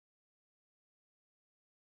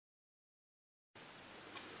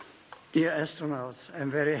Dear astronauts, I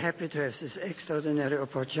am very happy to have this extraordinary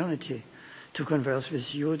opportunity to converse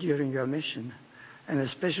with you during your mission. I am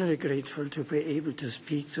especially grateful to be able to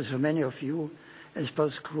speak to so many of you, as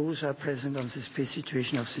both crews are present on the space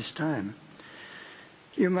situation of this time.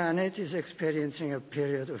 Humanity is experiencing a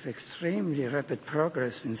period of extremely rapid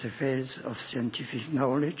progress in the fields of scientific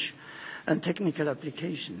knowledge and technical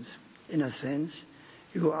applications. In a sense,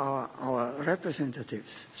 you are our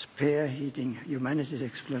representatives, spearheading humanity's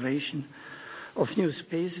exploration of new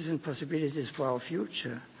spaces and possibilities for our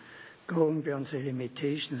future, going beyond the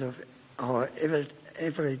limitations of our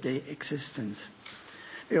everyday existence.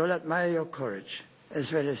 We all admire your courage,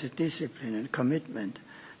 as well as the discipline and commitment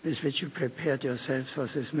with which you prepared yourselves for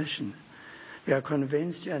this mission. We are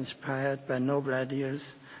convinced you are inspired by noble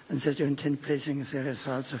ideals and that you intend placing the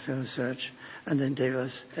results of your research and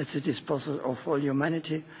endeavors at the disposal of all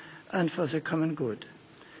humanity and for the common good.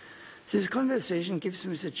 This conversation gives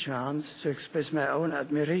me the chance to express my own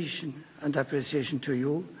admiration and appreciation to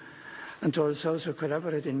you, and to also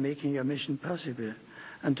collaborate in making your mission possible,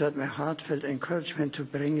 and to add my heartfelt encouragement to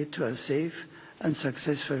bring it to a safe and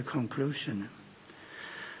successful conclusion.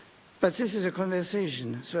 But this is a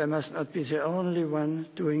conversation, so I must not be the only one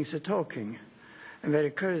doing the talking. I'm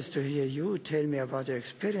very curious to hear you tell me about your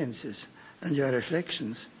experiences and your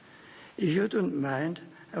reflections. If you don't mind,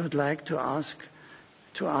 I would like to ask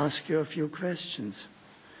you a few questions.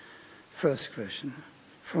 First question.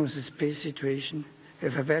 From the space situation, you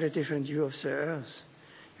have a very different view of the Earth.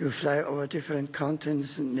 You fly over different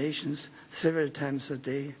continents and nations several times a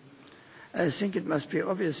day. I think it must be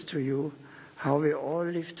obvious to you how we all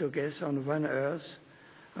live together on one Earth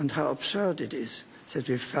and how absurd it is that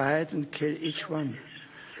we fight and kill each one.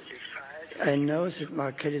 I know that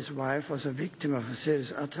Mark Kelly's wife was a victim of a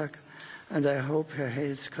serious attack, and I hope her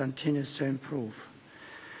health continues to improve.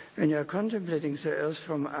 When you are contemplating the Earth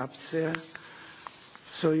from up there,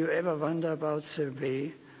 so you ever wonder about the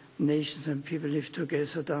way nations and people live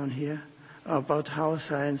together down here, or about how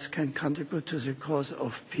science can contribute to the cause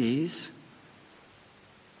of peace?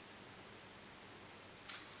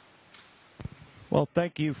 Well,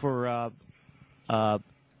 thank you for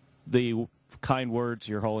the kind words,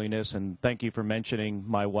 Your Holiness, and thank you for mentioning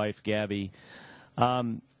my wife, Gabby.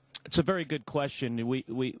 It's a very good question.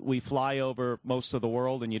 We fly over most of the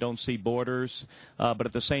world, and you don't see borders, but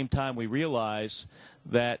at the same time, we realize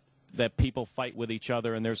that people fight with each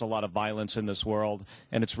other, and there's a lot of violence in this world,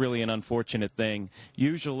 and it's really an unfortunate thing.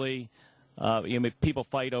 Usually, people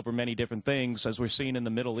fight over many different things. As we're seeing in the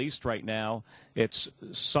Middle East right now, it's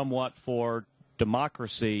somewhat for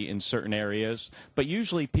democracy in certain areas, but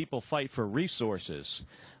usually people fight for resources.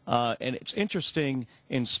 And it's interesting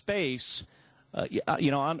in space,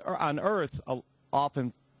 on Earth,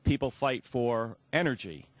 often people fight for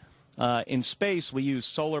energy. In space, we use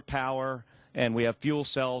solar power and we have fuel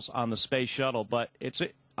cells on the space shuttle, but it's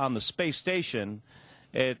on the space station.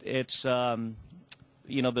 It's the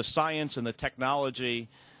science and the technology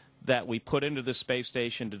that we put into the space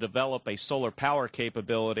station to develop a solar power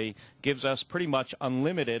capability gives us pretty much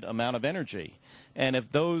unlimited amount of energy. And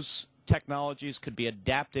if those technologies could be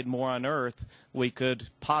adapted more on Earth, we could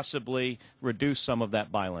possibly reduce some of that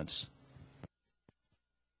violence.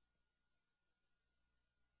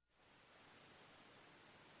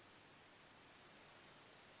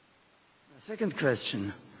 Second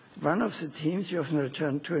question. One of the themes you often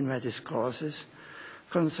return to in my discourses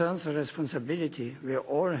concerns the responsibility we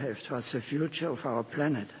all have towards the future of our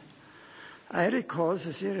planet. I recall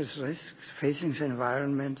the serious risks facing the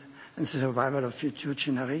environment and the survival of future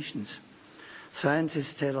generations.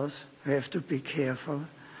 Scientists tell us we have to be careful,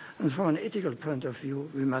 and from an ethical point of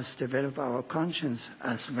view, we must develop our conscience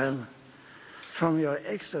as well. From your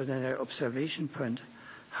extraordinary observation point,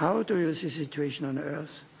 how do you see the situation on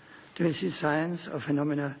Earth? Do you see signs of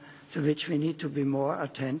phenomena to which we need to be more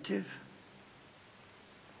attentive?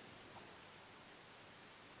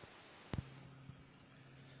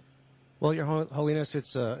 Well, Your Holiness,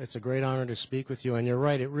 it's a great honor to speak with you, and you're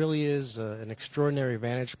right. It really is an extraordinary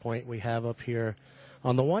vantage point we have up here.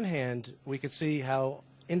 On the one hand, we could see how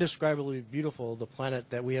indescribably beautiful the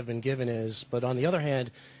planet that we have been given is, but on the other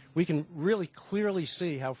hand, we can really clearly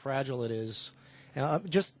see how fragile it is.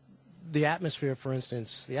 Just the atmosphere, for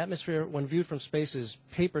instance. The atmosphere, when viewed from space, is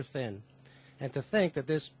paper thin. And to think that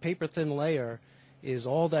this paper thin layer is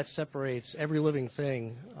all that separates every living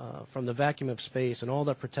thing from the vacuum of space, and all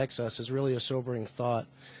that protects us is really a sobering thought.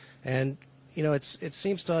 And it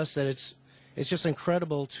seems to us that it's just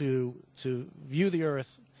incredible to view the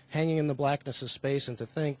Earth hanging in the blackness of space, and to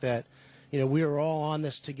think that we are all on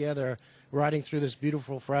this together, riding through this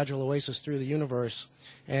beautiful, fragile oasis through the universe.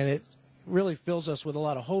 And really fills us with a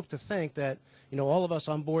lot of hope to think that, you know, all of us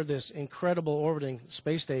on board this incredible orbiting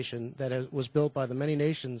space station that was built by the many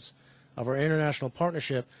nations of our international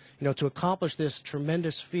partnership, you know, to accomplish this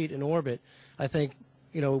tremendous feat in orbit, I think,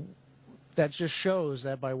 you know, that just shows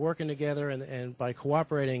that by working together and by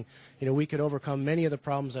cooperating, you know, we could overcome many of the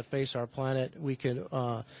problems that face our planet. We could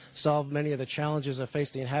solve many of the challenges that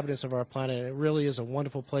face the inhabitants of our planet. And it really is a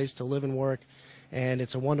wonderful place to live and work, and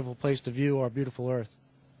it's a wonderful place to view our beautiful Earth.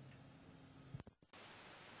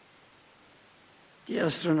 Dear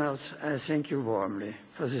astronauts, I thank you warmly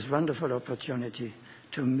for this wonderful opportunity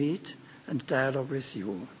to meet and dialogue with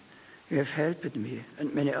you. You have helped me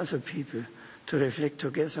and many other people to reflect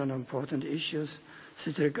together on important issues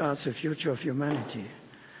that regards the future of humanity.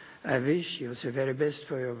 I wish you the very best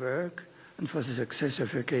for your work and for the success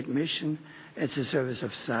of your great mission at the service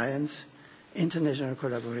of science, international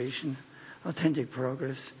collaboration, authentic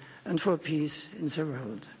progress, and for peace in the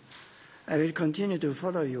world. I will continue to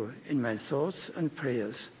follow you in my thoughts and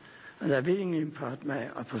prayers, and I willingly impart my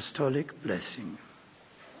apostolic blessing.